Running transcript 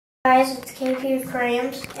Guys, it's R.I.P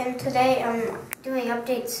Crayfish, and today I'm doing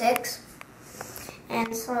update 6,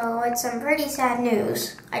 and so it's some pretty sad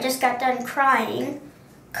news. I just got done crying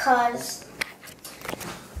because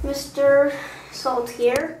Mr. Salt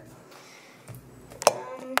here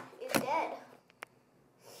is dead.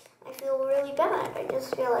 I feel really bad. I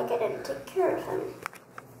just feel like I didn't take care of him.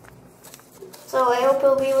 So I hope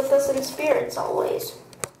he'll be with us in spirits always.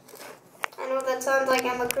 I know that sounds like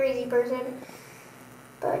I'm a crazy person,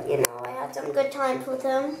 but, you know, I had some good times with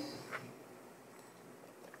him.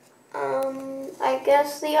 I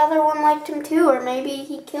guess the other one liked him too, or maybe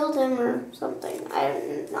he killed him or something.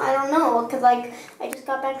 I don't know, because, like, I just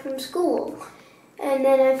got back from school, and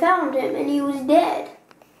then I found him, and he was dead.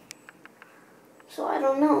 So I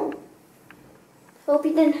don't know. Hope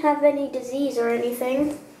he didn't have any disease or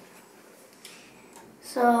anything.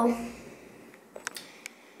 So,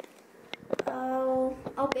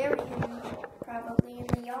 I'll bury him probably in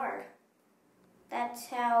the yard. That's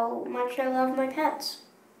how much I love my pets.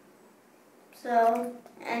 So,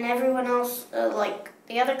 and everyone else, like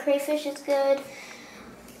the other crayfish is good.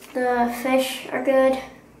 The fish are good.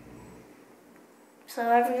 So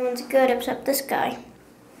everyone's good except this guy.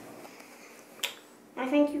 I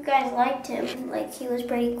think you guys liked him. Like, he was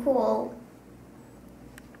pretty cool.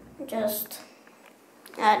 Just,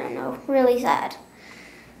 I don't know, really sad.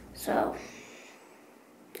 So,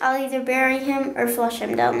 I'll either bury him or flush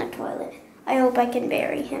him down the toilet. I hope I can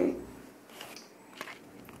bury him.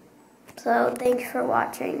 So, thanks for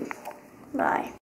watching. Bye.